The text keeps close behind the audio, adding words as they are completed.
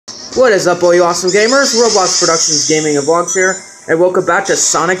What is up, all you awesome gamers? Roblox Productions Gaming and Vlogs here, and welcome back to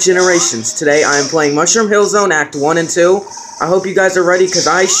Sonic Generations. Today I am playing Mushroom Hill Zone Act 1 and 2. I hope you guys are ready, because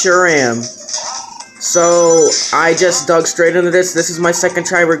I sure am. So, I just dug straight into this. This is my second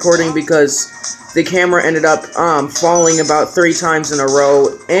try recording because the camera ended up falling about 3 times in a row,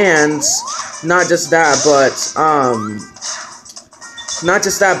 and not just that, but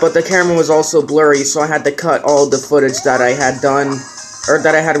the camera was also blurry, so I had to cut all the footage that I had done, or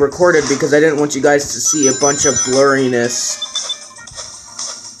that I had recorded, because I didn't want you guys to see a bunch of blurriness.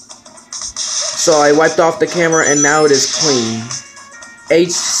 So I wiped off the camera, and now it is clean.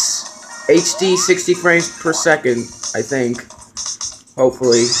 HD 60 frames per second, I think.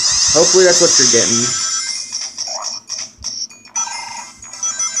 Hopefully. Hopefully that's what you're getting.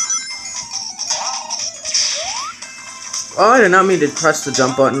 Oh, I did not mean to press the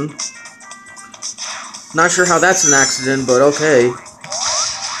jump button. Not sure how that's an accident, but okay.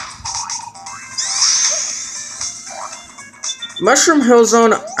 Mushroom Hill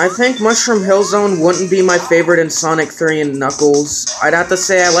Zone, I think Mushroom Hill Zone wouldn't be my favorite in Sonic 3 and Knuckles. I'd have to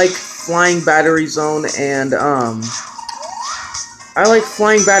say I like Flying Battery Zone and, I like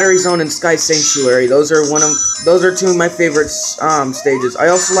Flying Battery Zone and Sky Sanctuary. Those are two of my favorite, stages. I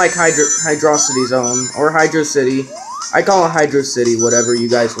also like Hydrocity Zone, or Hydro City. I call it Hydro City, whatever you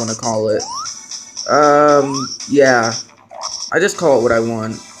guys want to call it. Yeah. I just call it what I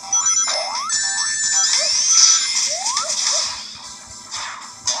want.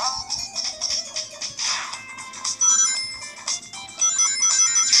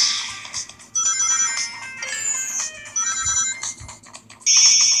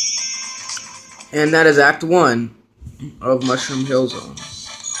 And that is Act 1 of Mushroom Hill Zone.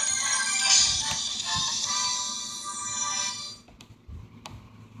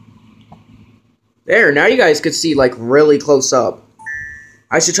 There, now you guys could see, like, really close up.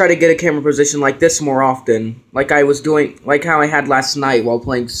 I should try to get a camera position like this more often. Like I was doing, like how I had last night while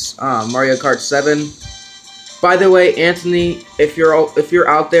playing Mario Kart 7. By the way, Anthony, if you're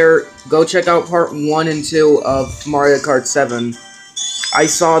out there, go check out part 1 and 2 of Mario Kart 7. I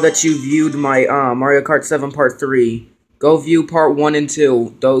saw that you viewed my Mario Kart 7 Part 3. Go view Part 1 and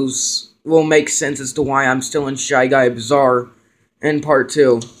 2. Those will make sense as to why I'm still in Shy Guy Bazaar in Part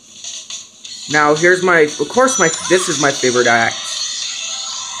 2. Now, here's my... Of course, this is my favorite act.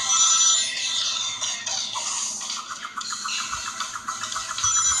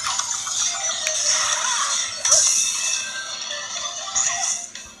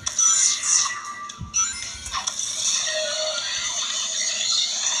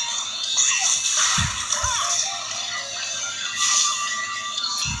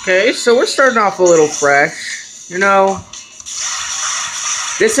 Okay, so we're starting off a little fresh, you know.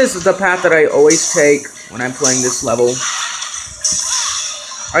 This is the path that I always take when I'm playing this level.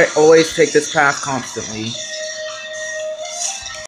 I always take this path constantly.